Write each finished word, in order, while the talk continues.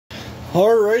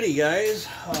Alrighty guys,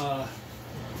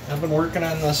 I've been working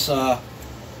on this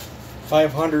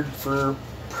 500 for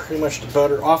pretty much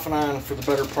off and on for the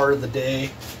better part of the day.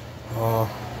 I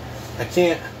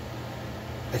can't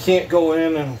go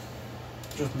in and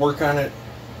just work on it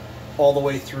all the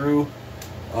way through.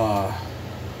 I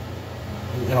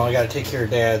got to take care of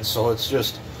Dad, so it's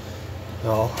just,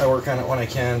 I work on it when I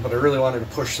can, but I really wanted to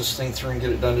push this thing through and get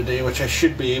it done today, which I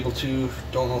should be able to.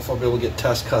 Don't know if I'll be able to get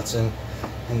test cuts in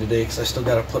today because I still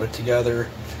got to put it together.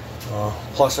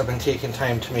 Plus I've been taking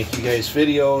time to make you guys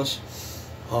videos.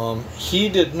 He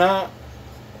did not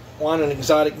want an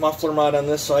exotic muffler mod on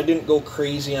this, so I didn't go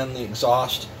crazy on the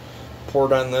exhaust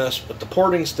port on this, but the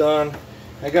porting's done.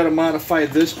 I got to modify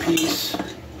this piece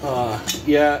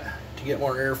yet to get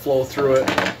more airflow through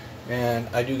it, and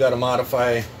I do got to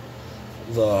modify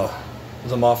the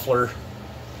muffler,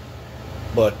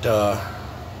 but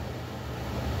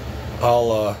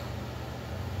I'll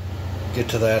get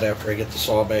to that after I get the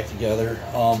saw back together.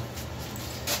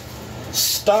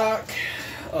 Stock,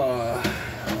 I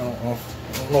don't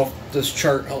know if this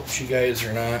chart helps you guys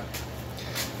or not.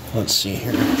 Let's see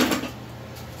here.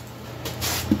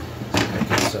 I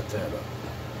can set that up.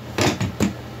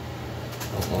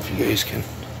 I don't know if you guys can.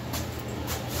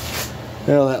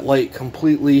 Well, that light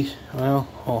completely,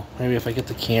 maybe if I get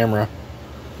the camera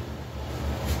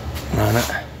on it.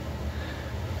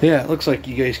 Yeah, it looks like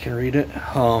you guys can read it.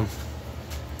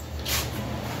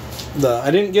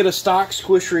 I didn't get a stock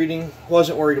squish reading.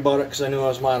 Wasn't worried about it because I knew I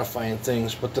was modifying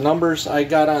things. But the numbers I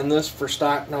got on this for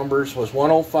stock numbers was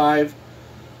 105,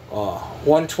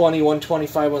 120,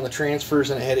 125 on the transfers,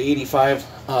 and it had 85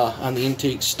 on the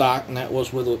intake stock, and that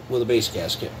was with a base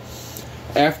gasket.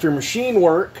 After machine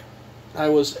work, I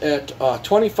was at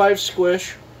 25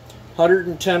 squish,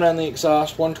 110 on the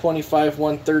exhaust, 125,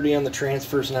 130 on the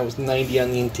transfers, and I was 90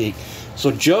 on the intake.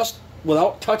 So just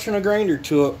without touching a grinder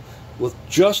to it, with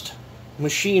just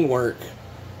machine work,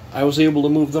 I was able to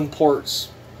move them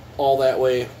ports all that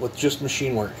way with just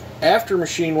machine work. After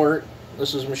machine work,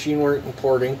 this is machine work and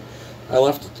porting, I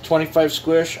left it to 25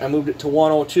 squish, I moved it to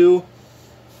 102,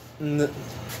 and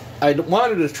I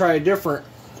wanted to try a different,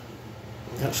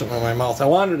 got something in my mouth, I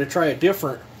wanted to try a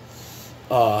different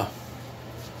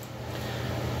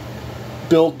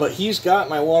build, but he's got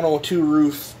my 102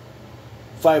 roof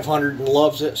 500 and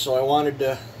loves it, so I wanted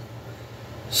to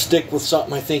stick with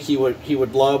something I think he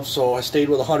would love. So I stayed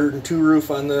with 102 roof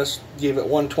on this, gave it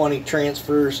 120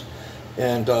 transfers,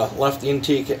 and left the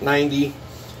intake at 90.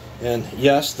 And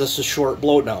yes, this is short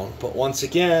blowdown, but once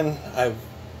again, I've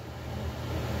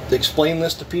explained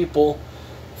this to people.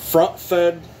 Front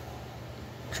fed,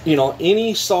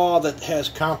 any saw that has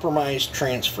compromised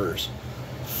transfers,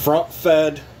 front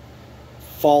fed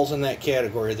falls in that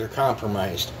category. They're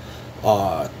compromised.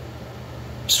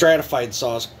 Stratified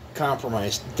saws,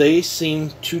 compromised. They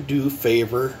seem to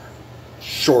favor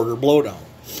shorter blowdown.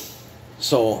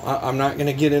 So I'm not going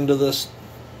to get into this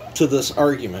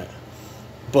argument,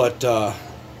 but but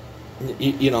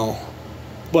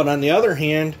on the other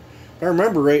hand, if I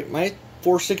remember right, my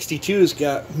 462's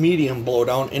got medium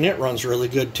blowdown and it runs really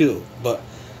good too. But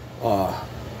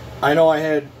I know I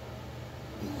had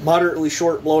moderately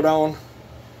short blowdown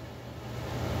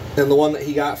than the one that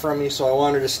he got from me, so I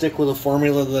wanted to stick with a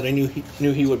formula that I knew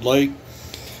he would like.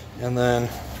 And then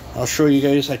I'll show you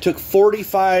guys. I took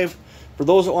 45. For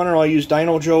those that want to know, I used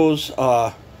Dino Joe's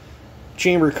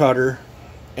chamber cutter,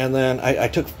 and then I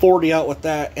took 40 out with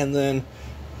that, and then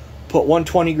put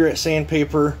 120 grit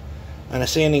sandpaper on a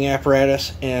sanding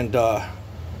apparatus and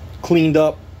cleaned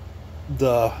up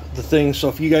the thing. So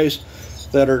if you guys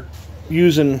that are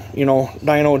using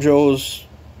Dino Joe's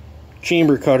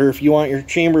chamber cutter, if you want your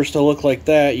chambers to look like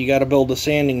that, you got to build a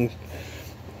sanding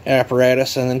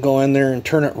apparatus and then go in there and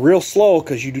turn it real slow,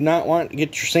 because you do not want to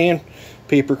get your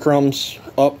sandpaper crumbs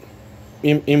up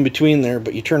in between there,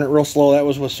 but you turn it real slow. That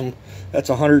was with that's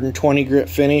 120 grit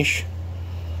finish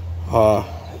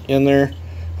in there.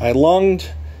 I lunged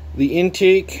the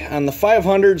intake on the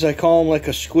 500s. I call them like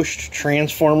a squished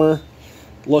transformer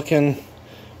looking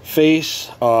face,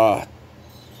 because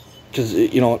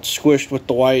it's squished with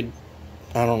the wide,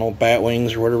 I don't know, bat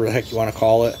wings or whatever the heck you want to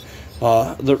call it.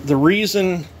 The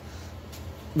reason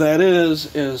that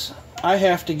is I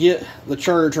have to get the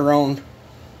charge around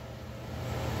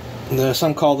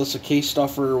some call this a case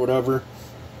stuffer or whatever,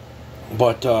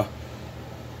 but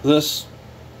this,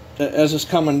 as it's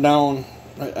coming down,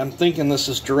 I'm thinking this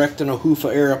is directing a hoof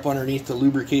of air up underneath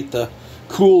to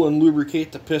cool and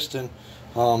lubricate the piston.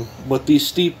 With these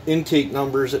steep intake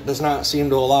numbers, it does not seem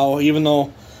to allow, even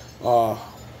though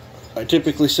I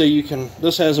typically say you can,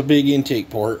 this has a big intake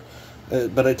port,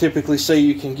 but I typically say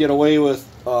you can get away with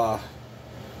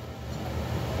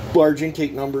large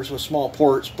intake numbers with small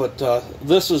ports, but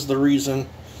this is the reason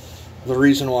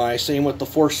why. Same with the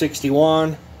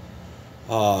 461.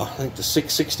 I think the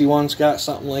 661's got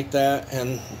something like that,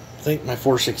 and I think my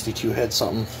 462 had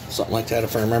something like that,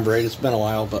 if I remember right. It's been a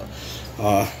while, but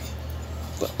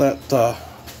that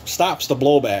stops the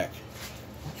blowback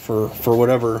for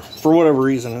whatever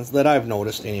reason that I've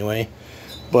noticed anyway.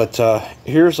 But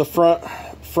here's a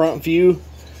front view,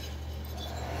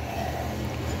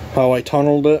 how I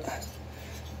tunneled it.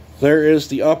 There is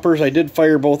the uppers. I did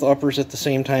fire both uppers at the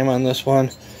same time on this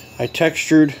one. I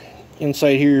textured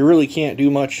inside here. You really can't do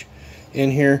much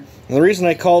in here. And the reason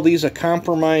I call these a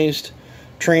compromised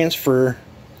transfer,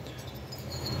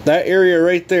 that area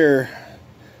right there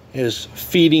is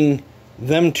feeding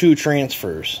them two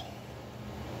transfers.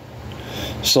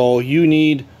 So you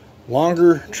need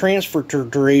longer transfer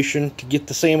duration to get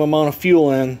the same amount of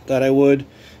fuel in that I would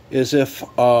as if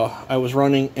I was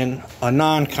running in a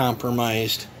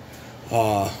non-compromised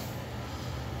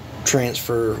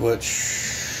transfer,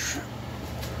 which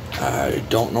I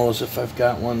don't know as if I've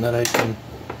got one that I can,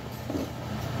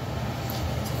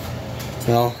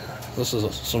 you know, this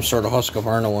is some sort of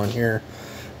Husqvarna one here,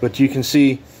 but you can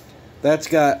see that's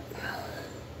got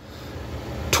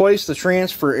twice the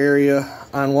transfer area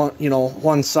on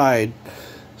one side.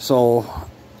 So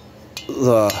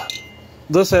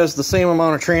this has the same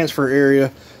amount of transfer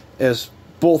area as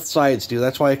both sides do.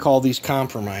 That's why I call these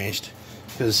compromised,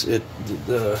 because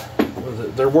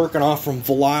they're working off from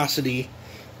velocity,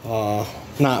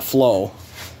 not flow.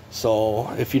 So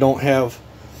if you don't have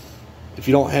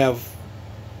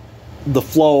the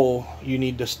flow, you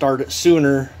need to start it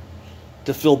sooner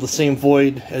to fill the same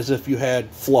void as if you had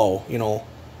flow, you know,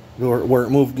 where it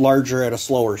moved larger at a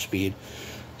slower speed.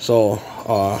 So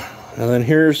and then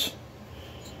here's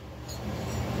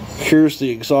the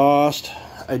exhaust.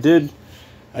 I did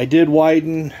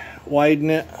widen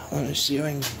it. Let me see if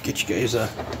I can get you guys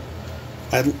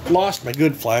I lost my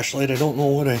good flashlight. I don't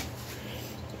know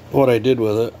what I did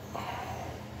with it.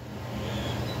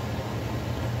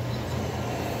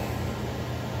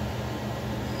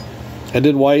 I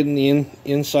did widen the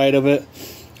inside of it,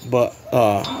 but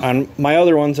on my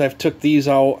other ones I've took these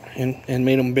out and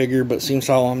made them bigger, but seems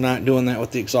how I'm not doing that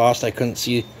with the exhaust. I couldn't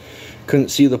see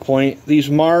the point. These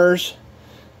Mars,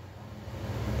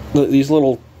 these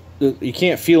little, you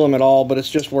can't feel them at all, but it's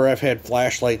just where I've had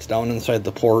flashlights down inside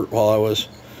the port while I was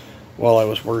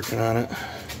working on it.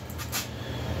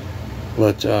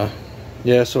 But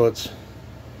yeah, so it's,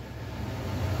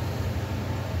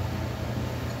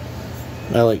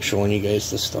 I like showing you guys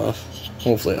this stuff.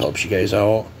 Hopefully it helps you guys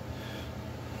out.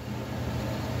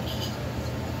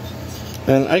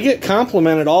 And I get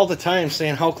complimented all the time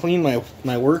saying how clean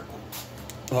my work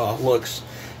looks.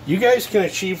 You guys can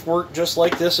achieve work just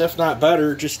like this, if not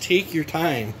better. Just take your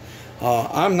time.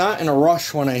 I'm not in a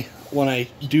rush when I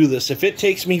do this. If it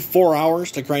takes me 4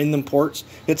 hours to grind them ports,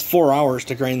 it's 4 hours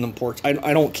to grind them ports. I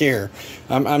don't care.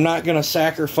 I'm not going to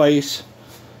sacrifice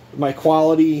my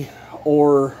quality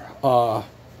or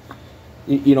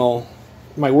you know,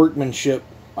 my workmanship.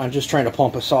 I'm just trying to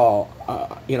pump a saw.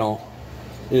 You know,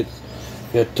 it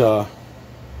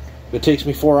takes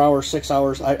me 4 hours, 6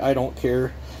 hours. I don't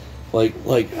care. Like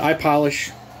I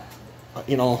polish,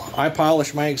 you know, I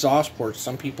polish my exhaust ports.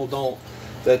 Some people don't.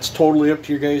 That's totally up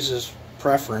to your guys'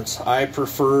 preference. I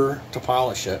prefer to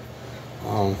polish it.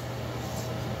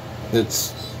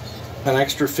 It's an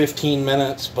extra 15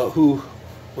 minutes, but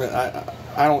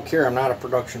I don't care. I'm not a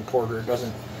production porter. It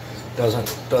doesn't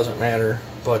matter.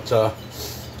 But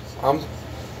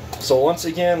so once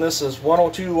again, this is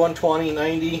 102, 120,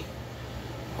 90.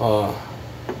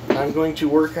 I'm going to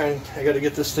work on, I got to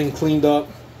get this thing cleaned up,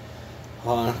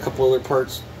 a couple other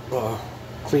parts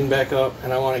cleaned back up,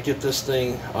 and I want to get this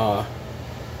thing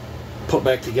put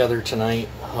back together tonight.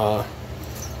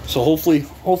 So hopefully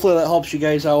that helps you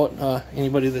guys out.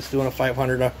 Anybody that's doing a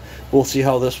 500, we'll see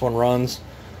how this one runs.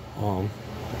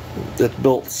 It's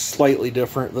built slightly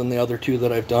different than the other two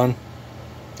that I've done,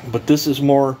 but this is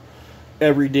more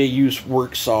everyday use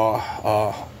work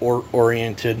saw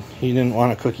oriented. He didn't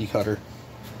want a cookie cutter,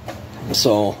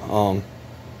 so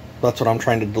that's what I'm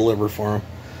trying to deliver for him.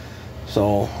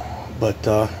 So, but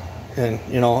and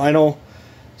you know, I know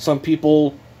some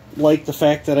people like the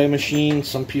fact that I machine.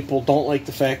 Some people don't like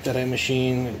the fact that I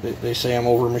machine. They say I'm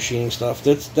over machining stuff.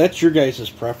 That's your guys'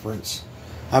 preference.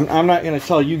 I'm not going to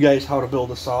tell you guys how to build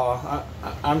a saw.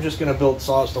 I'm just going to build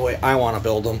saws the way I want to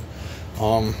build them.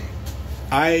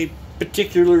 I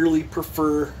particularly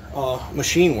prefer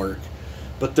machine work,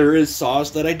 but there is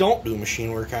saws that I don't do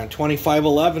machine work on.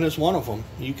 2511 is one of them.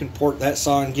 You can port that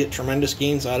saw and get tremendous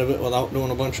gains out of it without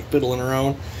doing a bunch of fiddling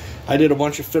around. I did a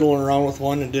bunch of fiddling around with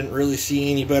one and didn't really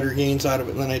see any better gains out of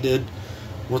it than I did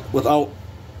without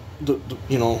the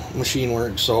you know, machine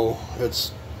work. So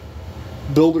it's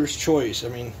builder's choice. I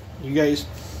mean, you guys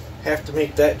have to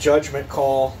make that judgment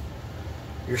call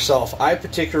yourself. I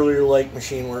particularly like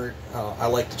machine work. I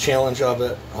like the challenge of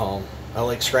it. I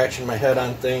like scratching my head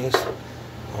on things.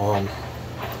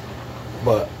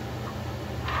 But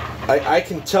I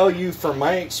can tell you from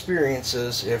my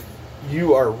experiences, if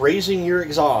you are raising your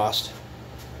exhaust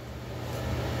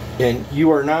and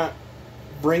you are not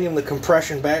bringing the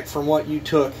compression back from what you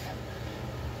took,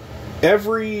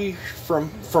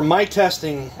 from my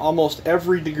testing, almost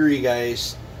every degree,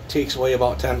 guys, takes away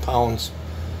about 10 pounds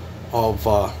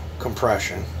of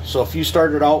compression. So if you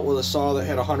started out with a saw that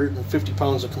had 150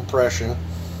 pounds of compression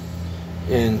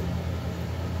and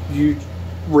you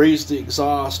raised the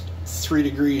exhaust 3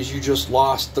 degrees, you just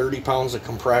lost 30 pounds of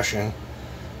compression,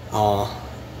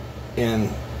 and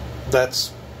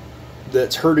that's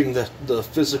hurting the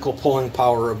physical pulling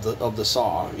power of the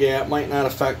saw. Yeah, it might not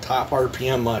affect top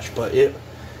RPM much, but it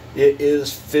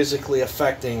is physically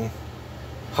affecting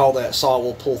how that saw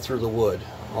will pull through the wood.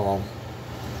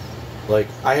 Like,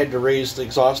 I had to raise the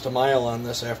exhaust a mile on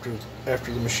this after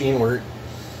the machine work,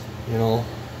 you know.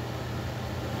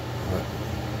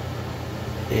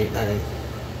 8, 9,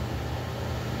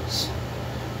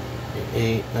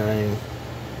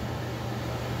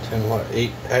 10, what,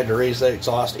 8, I had to raise that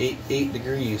exhaust 8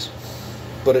 degrees.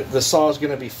 But the saw is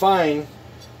going to be fine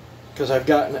because I've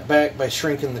gotten it back by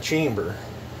shrinking the chamber.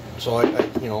 So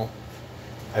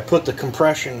I put the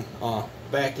compression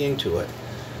back into it.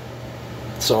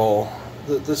 So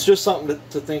that's just something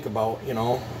to think about, you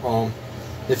know.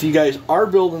 If you guys are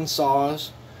building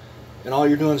saws and all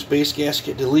you're doing is base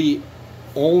gasket delete,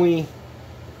 only,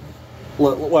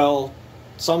 well,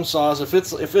 some saws, if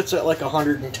it's at like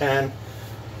 110,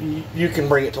 you can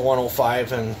bring it to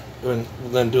 105 and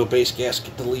then do a base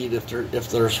gasket delete if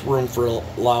there's room for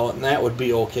allow it, and that would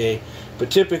be okay. But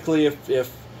typically,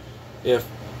 if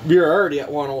you're already at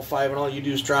 105 and all you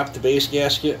do is drop the base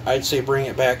gasket, I'd say bring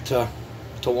it back to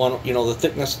one, you know, the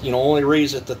thickness, you know, only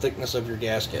raise it the thickness of your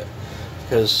gasket,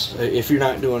 because if you're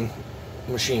not doing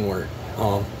machine work,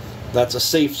 that's a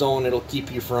safe zone. It'll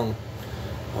keep you from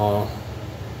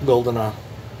building a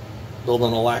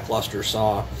lackluster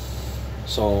saw.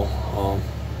 So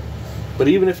but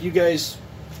even if you guys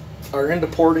are into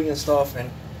porting and stuff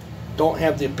and don't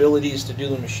have the abilities to do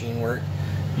the machine work,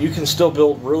 you can still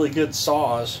build really good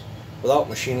saws without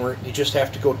machine work. You just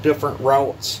have to go different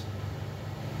routes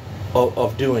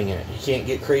of doing it. You can't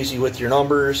get crazy with your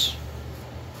numbers.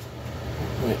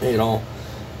 You know,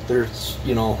 there's,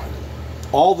 you know,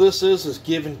 all this is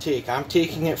give and take. I'm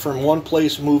taking it from one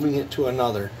place, moving it to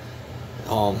another,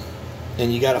 and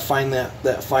you got to find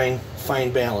that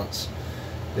fine balance.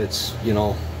 It's, you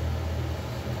know,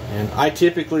 and I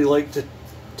typically like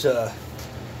to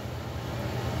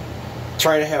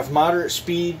try to have moderate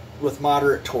speed with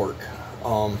moderate torque.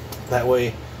 That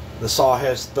way the saw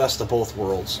has the best of both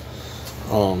worlds.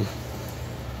 You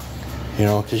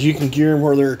know, because you can gear them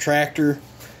where they're a tractor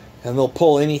and they'll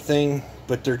pull anything,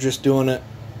 but they're just doing it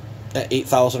at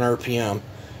 8,000 RPM.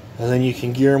 And then you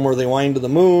can gear them where they wind to the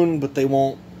moon, but they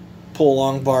won't pull a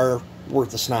long bar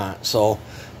worth of snot. So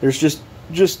there's just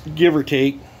give or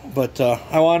take. But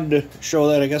I wanted to show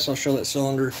that. I guess I'll show that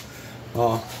cylinder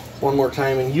one more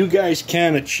time. And you guys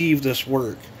can achieve this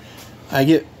work. I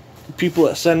get people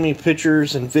that send me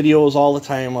pictures and videos all the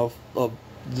time of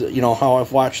you know, how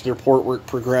I've watched their port work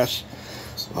progress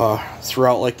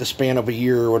throughout like the span of a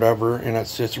year or whatever, and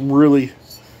it's really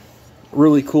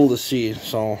cool to see.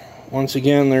 So once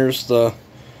again, there's the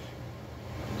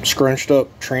scrunched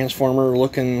up transformer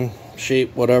looking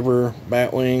shape, whatever,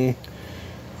 bat wing.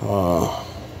 It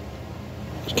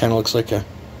kind of looks like a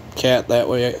cat that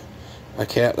way,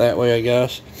 I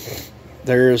guess.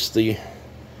 There's the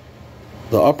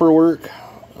upper work,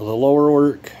 the lower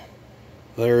work.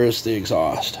 There is the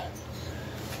exhaust.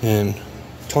 And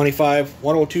 25,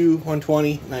 102,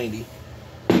 120, 90.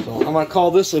 So I'm going to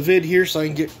call this a vid here so I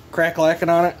can get crack-lacking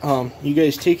on it. You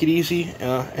guys take it easy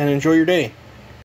and enjoy your day.